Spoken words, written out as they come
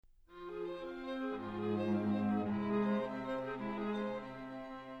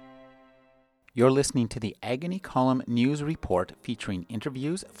You're listening to the Agony Column News Report featuring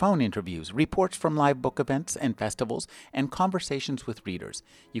interviews, phone interviews, reports from live book events and festivals, and conversations with readers.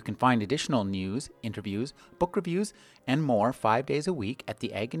 You can find additional news, interviews, book reviews, and more 5 days a week at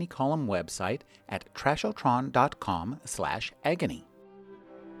the Agony Column website at trashotron.com/agony.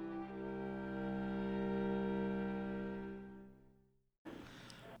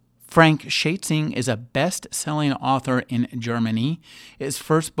 Frank Schatzing is a best-selling author in Germany. His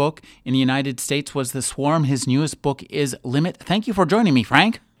first book in the United States was The Swarm. His newest book is Limit. Thank you for joining me,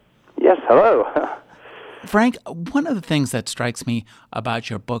 Frank. Yes, hello. Frank, one of the things that strikes me about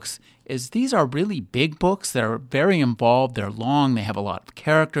your books is these are really big books. They're very involved. They're long. They have a lot of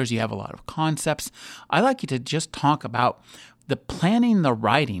characters. You have a lot of concepts. I'd like you to just talk about the planning, the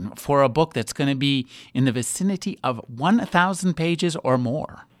writing for a book that's going to be in the vicinity of 1,000 pages or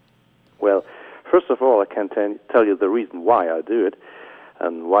more. Well, first of all, I can tell you the reason why I do it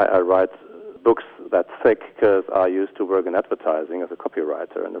and why I write books that thick, because I used to work in advertising as a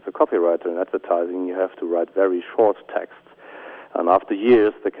copywriter. And as a copywriter in advertising, you have to write very short texts. And after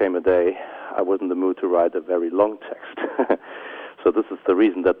years, there came a day I was in the mood to write a very long text. So this is the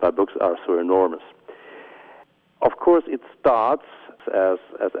reason that my books are so enormous. Of course, it starts, as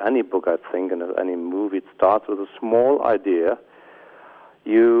any book, I think, and as any movie, it starts with a small idea.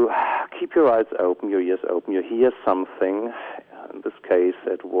 You keep your eyes open, your ears open, you hear something. In this case,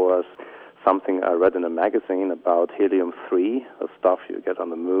 it was something I read in a magazine about helium-3, the stuff you get on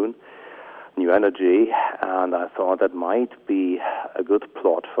the moon, new energy, and I thought that might be a good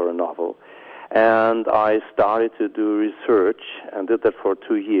plot for a novel. And I started to do research and did that for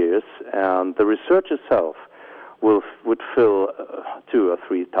 2 years, and the research itself would fill 2,000 or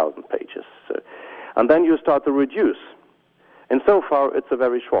 3,000 pages. And then you start to reduce. And so far, it's a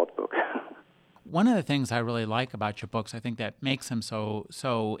very short book. One of the things I really like about your books, I think that makes them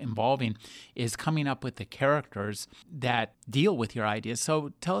so involving, is coming up with the characters that deal with your ideas.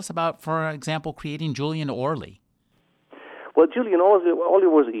 So tell us about, for example, creating Julian Orley. Well, Julian Orley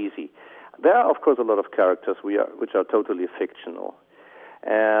was easy. There are, of course, a lot of characters which are totally fictional.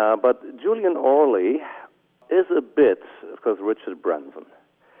 But Julian Orley is a bit, of course, Richard Branson.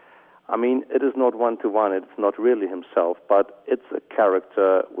 I mean, it is not one-to-one, it's not really himself, but it's a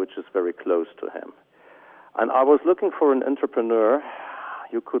character which is very close to him. And I was looking for an entrepreneur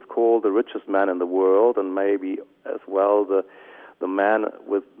you could call the richest man in the world, and maybe as well the man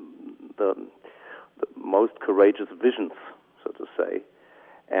with the most courageous visions, so to say.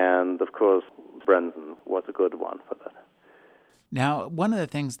 And, of course, Branson was a good one for that. Now, one of the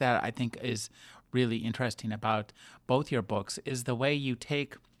things that I think is really interesting about both your books is the way you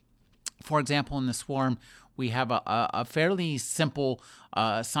take, for example, in The Swarm, we have a fairly simple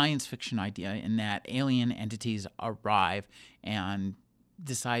science fiction idea in that alien entities arrive and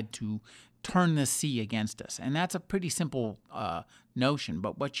decide to turn the sea against us. And that's a pretty simple notion.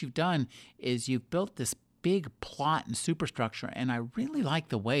 But what you've done is you've built this big plot and superstructure, and I really like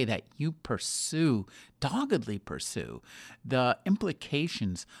the way that you doggedly pursue the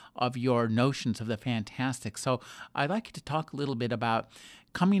implications of your notions of the fantastic. So I'd like you to talk a little bit about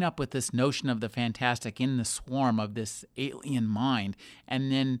coming up with this notion of the fantastic in The Swarm, of this alien mind, and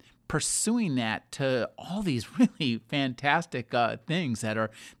then pursuing that to all these really fantastic things that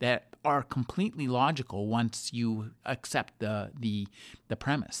are completely logical once you accept the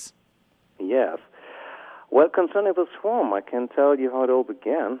premise. Yes. Well, concerning The Swarm, I can tell you how it all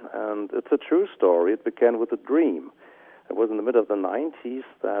began, and it's a true story. It began with a dream. It was in the middle of the 90s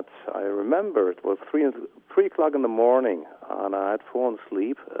that I remember. It was 3 o'clock in the morning, and I had fallen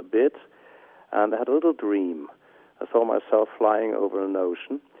asleep a bit, and I had a little dream. I saw myself flying over an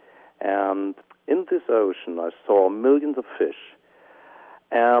ocean, and in this ocean I saw millions of fish,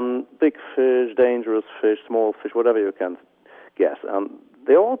 and big fish, dangerous fish, small fish, whatever you can guess. And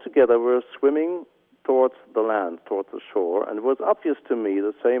they all together were swimming towards the land, towards the shore, and it was obvious to me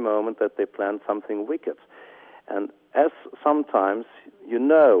the same moment that they planned something wicked. And as sometimes you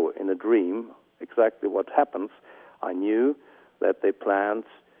know in a dream exactly what happens, I knew that they planned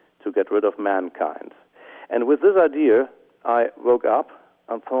to get rid of mankind. And with this idea, I woke up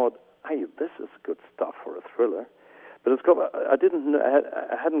and thought, hey, this is good stuff for a thriller. But I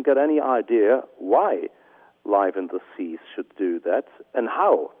hadn't got any idea why life in the seas should do that and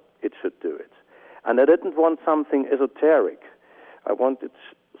how it should do it. And I didn't want something esoteric. I wanted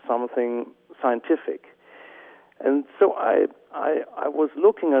something scientific. And so I was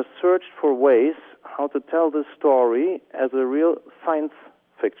looking, I searched for ways how to tell this story as a real science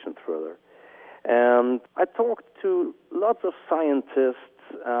fiction thriller. And I talked to lots of scientists,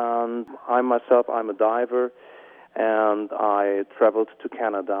 and I'm a diver, And I traveled to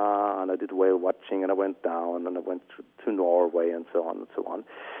Canada, and I did whale watching, and I went down, and I went to Norway, and so on and so on.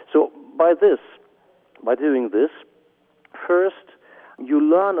 So by doing this, first, you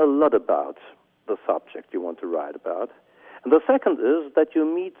learn a lot about the subject you want to write about. And the second is that you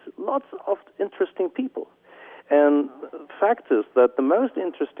meet lots of interesting people. And the fact is that the most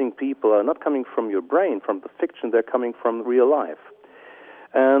interesting people are not coming from your brain, from the fiction, they're coming from real life.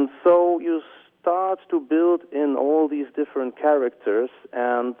 And so you start to build in all these different characters,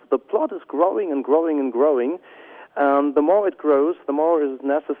 and the plot is growing and growing and growing. And the more it grows, the more it is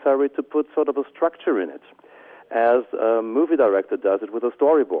necessary to put sort of a structure in it, as a movie director does it with a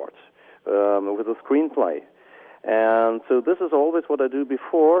storyboard, with a screenplay. And so this is always what I do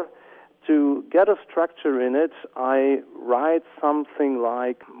before. To get a structure in it, I write something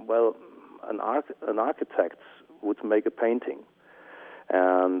like, well, an architect would make a painting.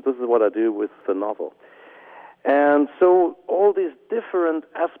 And this is what I do with the novel. And so all these different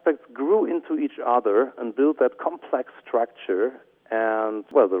aspects grew into each other and built that complex structure. And,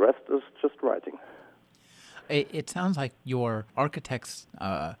 well, the rest is just writing. It sounds like your architect's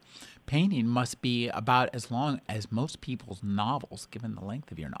painting must be about as long as most people's novels, given the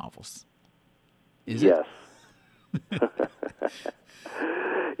length of your novels. Is yes. it?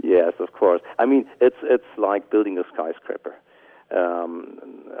 Yes, of course. I mean, it's like building a skyscraper.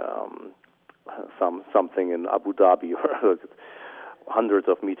 Something in Abu Dhabi or hundreds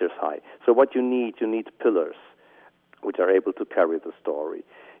of meters high. So what you need pillars which are able to carry the story.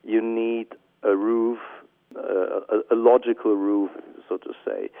 You need a roof, a logical roof, so to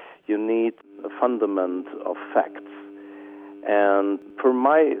say. You need a fundament of facts. And for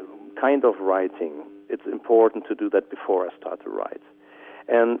my kind of writing, it's important to do that before I start to write.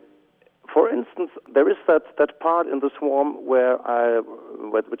 And for instance, there is that part in The Swarm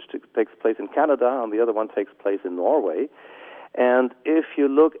which takes place in Canada, and the other one takes place in Norway. And if you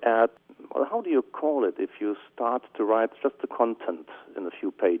look at, well, how do you call it if you start to write just the content in a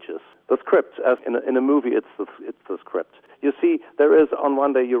few pages? The script, as in a movie, it's the script. You see, there is, on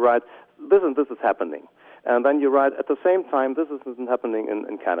one day you write, this and this is happening. And then you write, at the same time, this isn't happening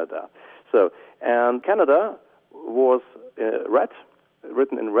in Canada. So, and Canada was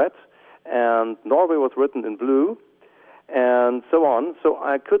written in red, and Norway was written in blue, and so on. So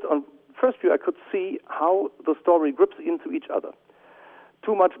I could, on first view, I could see how the story grips into each other.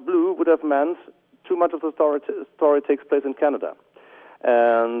 Too much blue would have meant too much of the story takes place in Canada.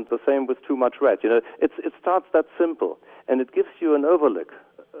 And the same with too much red. You know, it starts that simple, and it gives you an overlook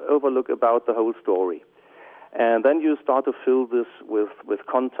about the whole story. And then you start to fill this with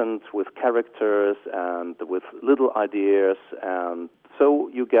content, with characters, and with little ideas, and so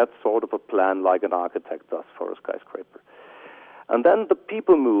you get sort of a plan like an architect does for a skyscraper. And then the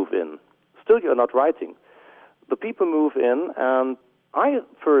people move in. Still, you're not writing. The people move in, and I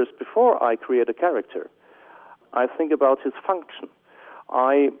first, before I create a character, I think about his function.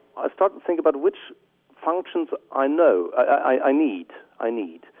 I start to think about which functions I know, I need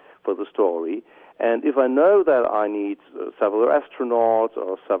for the story. And if I know that I need several astronauts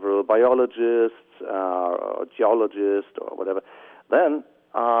or several biologists or geologists or whatever, then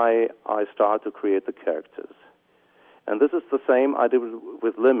I start to create the characters. And this is the same I did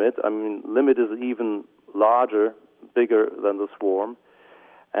with Limit. I mean, Limit is even larger, bigger than The Swarm.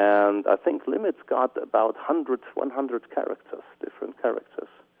 And I think Limit's got about 100 characters, different characters.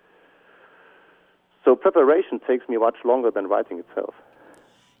 So preparation takes me much longer than writing itself.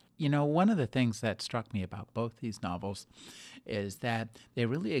 You know, one of the things that struck me about both these novels is that they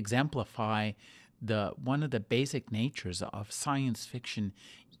really exemplify one of the basic natures of science fiction.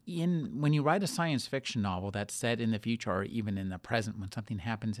 When you write a science fiction novel that's set in the future or even in the present, when something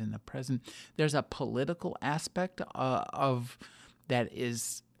happens in the present, there's a political aspect of that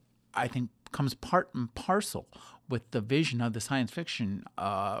is, I think, comes part and parcel with the vision of the science fiction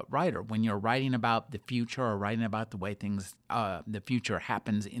writer. When you're writing about the future or writing about the way things, the future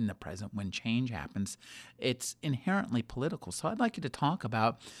happens in the present, when change happens, it's inherently political. So I'd like you to talk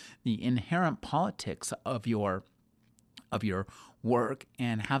about the inherent politics of your work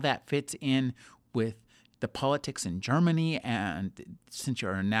and how that fits in with the politics in Germany, and since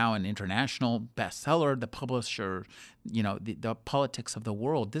you're now an international bestseller, the publisher, you know, the politics of the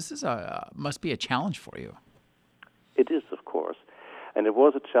world. This is must be a challenge for you. It is, of course, and it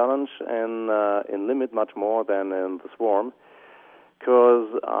was a challenge in Limit much more than in The Swarm, because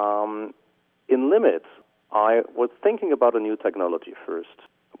in Limit I was thinking about a new technology first.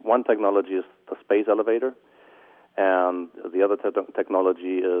 One technology is the space elevator, and the other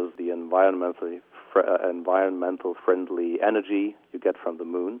technology is the environmental friendly energy you get from the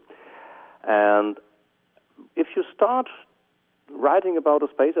moon. And if you start writing about a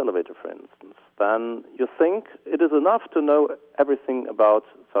space elevator, for instance, then you think it is enough to know everything about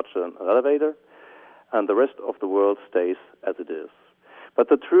such an elevator, and the rest of the world stays as it is. But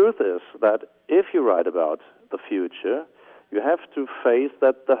the truth is that if you write about the future, you have to face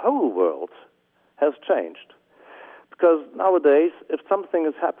that the whole world has changed. Because nowadays, if something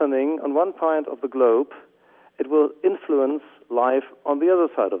is happening on one point of the globe, it will influence life on the other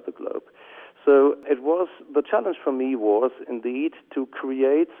side of the globe. So the challenge for me was indeed to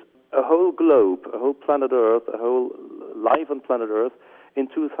create a whole globe, a whole planet Earth, a whole life on planet Earth in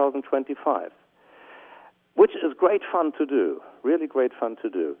 2025, which is great fun to do, really great fun to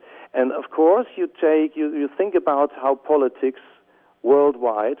do. And of course, you think about how politics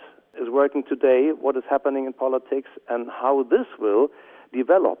worldwide is working today, what is happening in politics, and how this will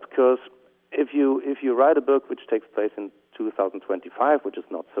develop. Because if you write a book which takes place in 2025, which is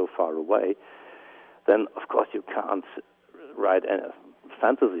not so far away, then of course you can't write any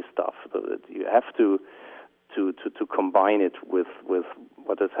fantasy stuff. You have to combine it with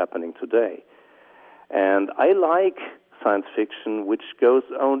what is happening today. And I like science fiction which goes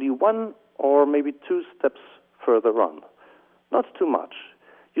only one or maybe two steps further on, not too much.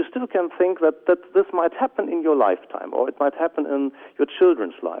 You still can think that this might happen in your lifetime, or it might happen in your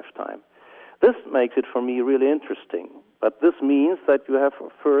children's lifetime. This makes it for me really interesting. But this means that you have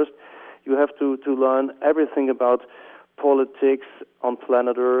to learn everything about politics on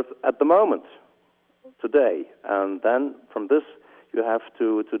planet Earth at the moment, today. And then from this, you have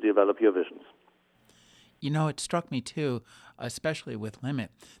to develop your visions. You know, it struck me too, especially with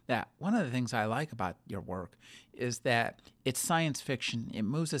Limit, that one of the things I like about your work is that it's science fiction. It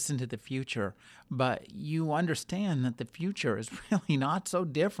moves us into the future, but you understand that the future is really not so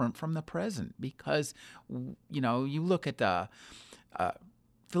different from the present because, you know, you look at the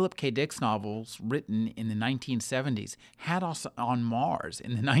Philip K. Dick's novels written in the 1970s had us on Mars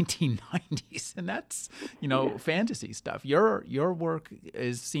in the 1990s, and that's, you know, fantasy stuff. Your work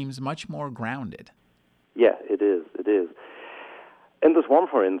seems much more grounded. Yeah, it is. It is. In The Swarm,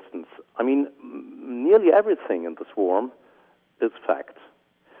 for instance, I mean, nearly everything in The Swarm is fact.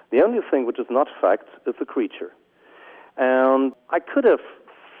 The only thing which is not fact is the creature. And I could have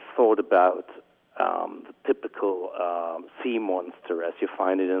thought about the typical sea monster as you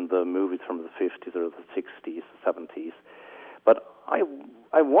find it in the movies from the 50s or the 60s, 70s. But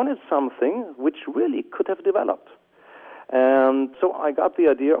I wanted something which really could have developed. And so I got the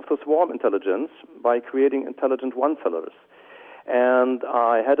idea of the swarm intelligence by creating intelligent one-cellers. And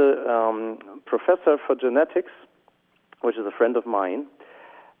I had a professor for genetics, which is a friend of mine,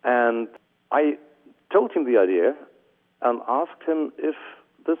 and I told him the idea and asked him if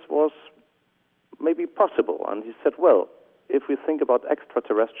this was maybe possible. And he said, well, if we think about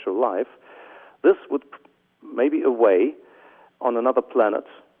extraterrestrial life, this would maybe a way on another planet,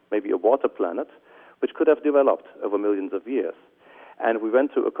 maybe a water planet, which could have developed over millions of years. And we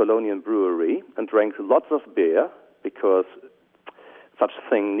went to a Colonian brewery and drank lots of beer because such a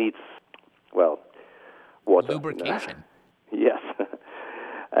thing needs, well, water. Lubrication. Yes.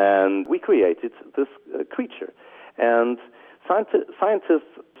 And we created this creature. And scientists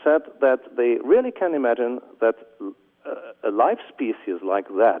said that they really can imagine that a life species like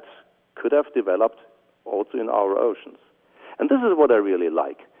that could have developed also in our oceans. And this is what I really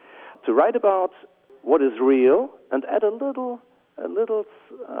like, to write about what is real and add a little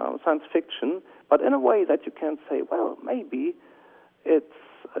science fiction, but in a way that you can say, well, maybe it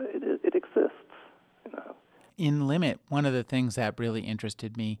exists. You know. In Limit, one of the things that really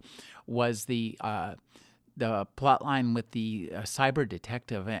interested me was the plot line with the cyber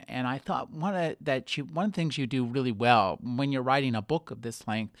detective, and I thought one of the things you do really well when you're writing a book of this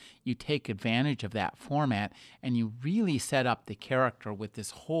length, you take advantage of that format and you really set up the character with this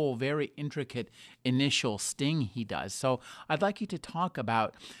whole very intricate initial sting he does. So I'd like you to talk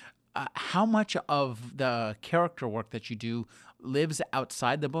about how much of the character work that you do lives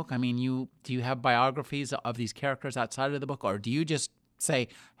outside the book. I mean, do you have biographies of these characters outside of the book, or do you just say,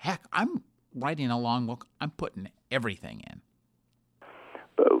 heck, I'm writing a long book, I'm putting everything in?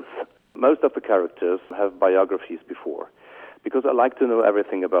 Both. Most of the characters have biographies before, because I like to know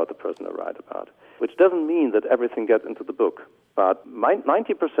everything about the person I write about, which doesn't mean that everything gets into the book. But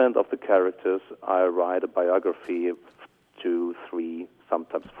 90% of the characters, I write a biography of 2, 3,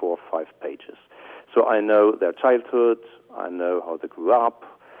 sometimes 4 or 5 pages. So I know their childhood, I know how they grew up,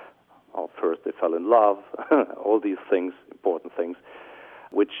 how first they fell in love, all these things, important things,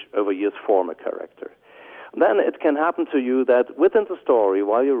 which over years form a character. Then it can happen to you that within the story,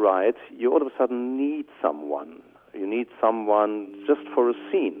 while you write, you all of a sudden need someone. You need someone just for a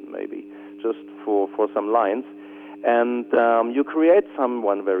scene, maybe, just for some lines. And you create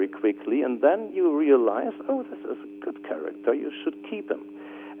someone very quickly, and then you realize, oh, this is a good character, you should keep him.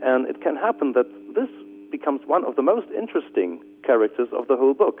 And it can happen that this becomes one of the most interesting characters of the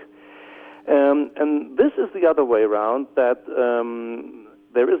whole book. And this is the other way around, that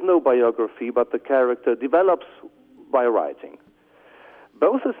there is no biography, but the character develops by writing.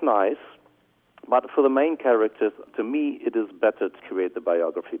 Both is nice, but for the main characters, to me, it is better to create the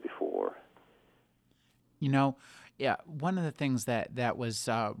biography before. You know, yeah, one of the things that was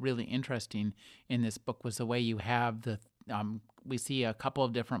really interesting in this book was the way you have the we see a couple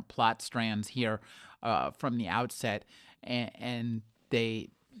of different plot strands here from the outset, and the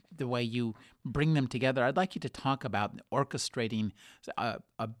way you bring them together. I'd like you to talk about orchestrating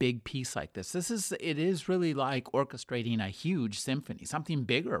a big piece like this. It is really like orchestrating a huge symphony, something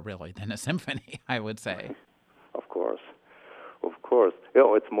bigger really than a symphony, I would say. Of course.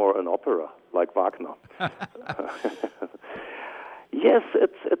 It's more an opera, like Wagner. Yes,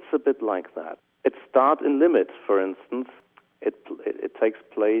 it's a bit like that. It starts in Limit, for instance. It takes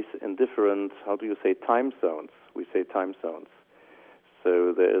place in different, time zones. We say time zones.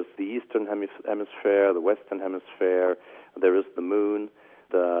 So there is the Eastern Hemisphere, the Western Hemisphere, there is the moon.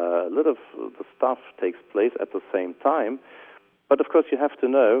 A lot of the stuff takes place at the same time. But of course you have to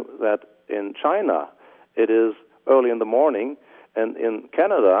know that in China it is early in the morning, and in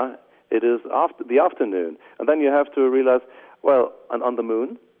Canada it is after the afternoon. And then you have to realize, and on the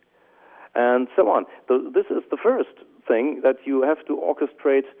moon, and so on. So this is the first thing, that you have to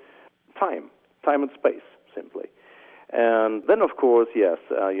orchestrate time and space, simply. And then, of course, yes,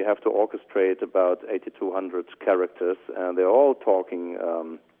 you have to orchestrate about 8,200 characters, and they're all talking,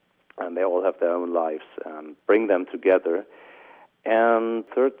 and they all have their own lives, and bring them together. And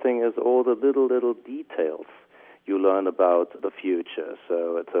third thing is all the little details you learn about the future.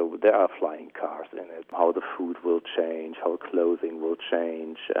 So there are flying cars in it, how the food will change, how clothing will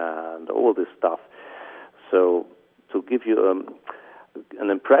change, and all this stuff. So to give you an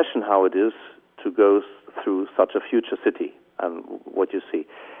impression how it is to go through such a future city and what you see.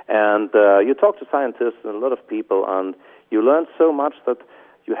 And you talk to scientists and a lot of people, and you learn so much that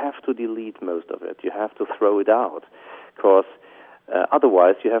you have to delete most of it. You have to throw it out, because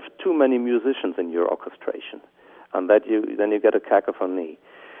otherwise you have too many musicians in your orchestration, and then you get a cacophony.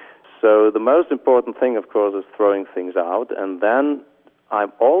 So the most important thing, of course, is throwing things out, and then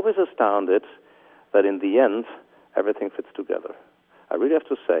I'm always astounded that in the end everything fits together. I really have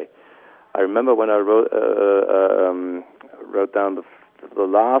to say. I remember when I wrote down the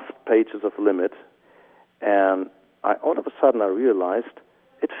last pages of Limit, and all of a sudden I realized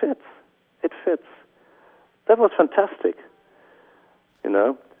it fits. It fits. That was fantastic, you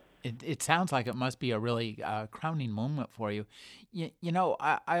know. It sounds like it must be a really crowning moment for you. You know,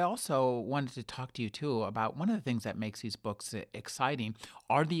 I also wanted to talk to you, too, about one of the things that makes these books exciting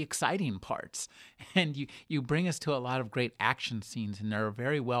are the exciting parts. And you bring us to a lot of great action scenes, and they're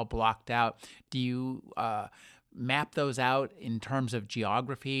very well blocked out. Do you map those out in terms of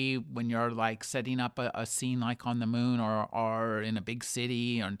geography when you're like setting up a scene like on the moon or in a big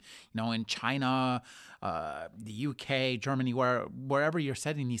city, or in China, the UK, Germany, wherever you're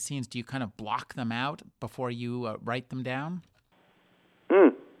setting these scenes? Do you kind of block them out before you write them down?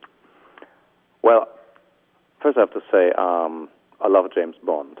 Well, first I have to say I love James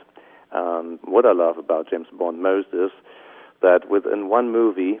Bond. And what I love about James Bond most is that within one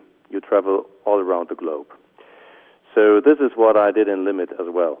movie you travel all around the globe. So this is what I did in Limit as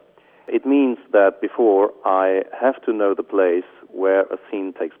well. It means that before I have to know the place where a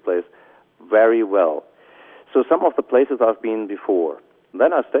scene takes place very well. So some of the places I've been before.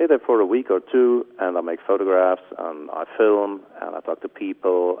 Then I stay there for a week or two, and I make photographs, and I film, and I talk to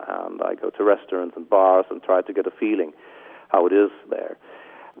people, and I go to restaurants and bars and try to get a feeling how it is there.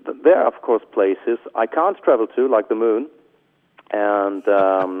 There are, of course, places I can't travel to, like the moon. And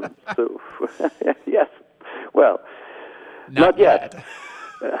so, yes, well, not yet.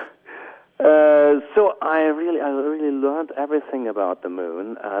 So I really learned everything about the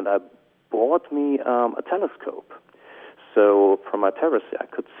moon, and I bought me a telescope. So from my terrace, I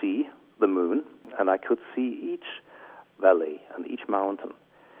could see the moon, and I could see each valley and each mountain,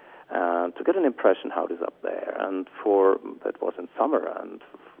 and to get an impression how it is up there. And that was in summer, and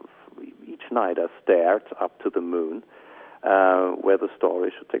each night I stared up to the moon, where the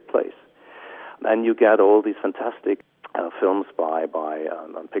story should take place. And you get all these fantastic films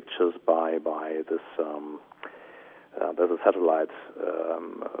and pictures by this. There's a satellite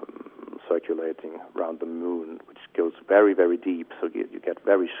circulating around the moon, which goes very, very deep, so you get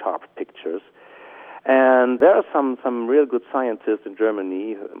very sharp pictures. And there are some real good scientists in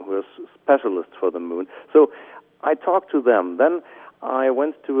Germany who are specialists for the moon. So I talked to them. Then I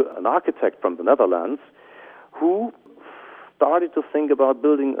went to an architect from the Netherlands who started to think about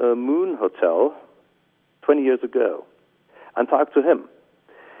building a moon hotel 20 years ago, and talked to him.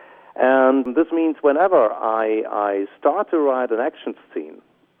 And this means whenever I start to write an action scene,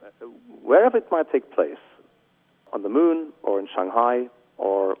 wherever it might take place, on the moon or in Shanghai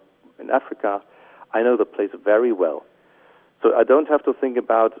or in Africa, I know the place very well. So I don't have to think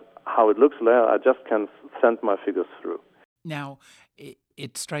about how it looks there. I just can send my figures through. Now,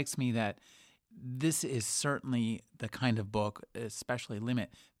 it strikes me that this is certainly the kind of book, especially Limit,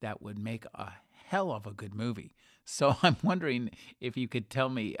 that would make a hell of a good movie. So I'm wondering if you could tell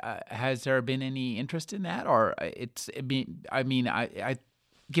me, has there been any interest in that? Or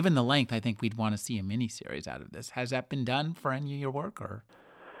given the length, I think we'd want to see a miniseries out of this. Has that been done for any of your work? Or?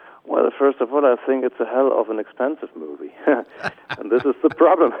 Well, first of all, I think it's a hell of an expensive movie. And this is the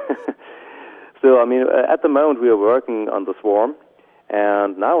problem. So, at the moment we are working on The Swarm,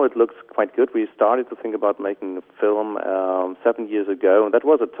 and now it looks quite good. We started to think about making a film 7 years ago, and that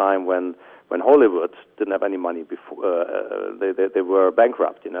was a time when Hollywood didn't have any money before. They were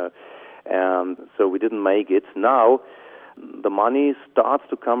bankrupt, and so we didn't make it. Now the money starts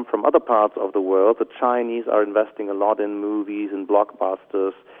to come from other parts of the world. The Chinese are investing a lot in movies and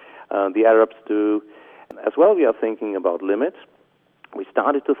blockbusters. The Arabs do. As well, we are thinking about Limit. We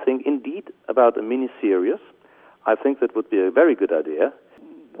started to think indeed about a mini-series. I think that would be a very good idea.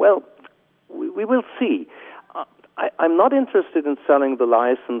 Well, we will see. I'm not interested in selling the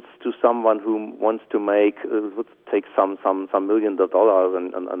license to someone who wants to take some millions of dollars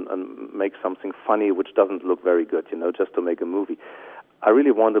and make something funny which doesn't look very good, just to make a movie. I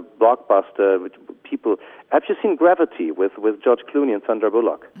really want a blockbuster which people... Have you seen Gravity with George Clooney and Sandra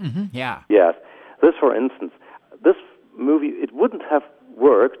Bullock? Mm-hmm, yeah. Yes. This, for instance, this movie, it wouldn't have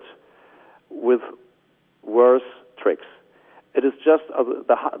worked with worse tricks. It is just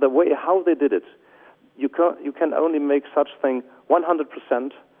the way how they did it. You can only make such thing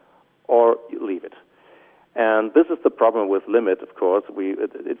 100% or you leave it. And this is the problem with Limit, of course.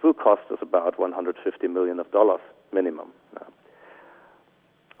 It will cost us about $150 million minimum.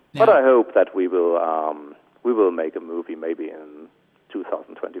 But I hope that we will make a movie maybe in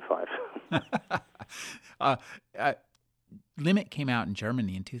 2025. Limit came out in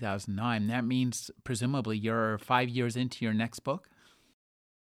Germany in 2009. That means presumably you're 5 years into your next book?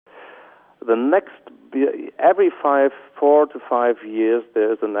 Every 4 to 5 years,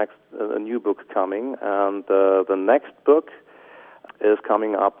 there's a new book coming, and the next book is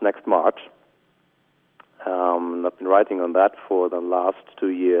coming up next March. I've been writing on that for the last 2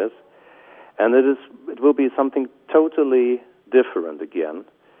 years, and it will be something totally different again.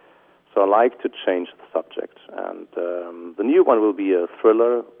 So I like to change the subject, and the new one will be a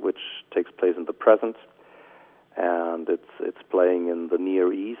thriller which takes place in the present, and it's playing in the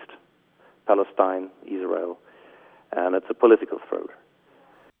Near East, Palestine, Israel, and it's a political thriller.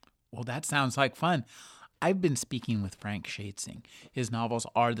 Well, that sounds like fun. I've been speaking with Frank Schaetzing. His novels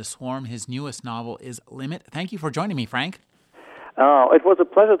are The Swarm. His newest novel is Limit. Thank you for joining me, Frank. It was a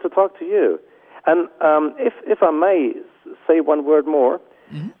pleasure to talk to you. And if I may say one word more,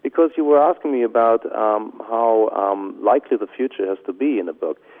 mm-hmm. because you were asking me about how likely the future has to be in a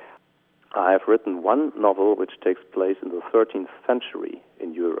book. I have written one novel which takes place in the 13th century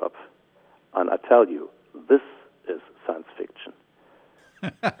in Europe. And I tell you, this is science fiction.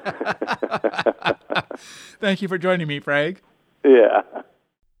 Thank you for joining me, Frank. Yeah.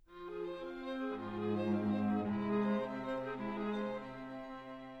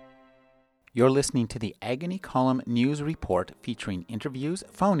 You're listening to the Agony Column News Report, featuring interviews,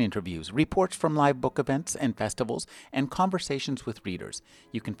 phone interviews, reports from live book events and festivals, and conversations with readers.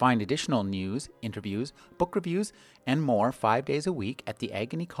 You can find additional news, interviews, book reviews, and more 5 days a week at the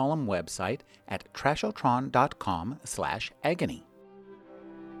Agony Column website at trashotron.com/agony.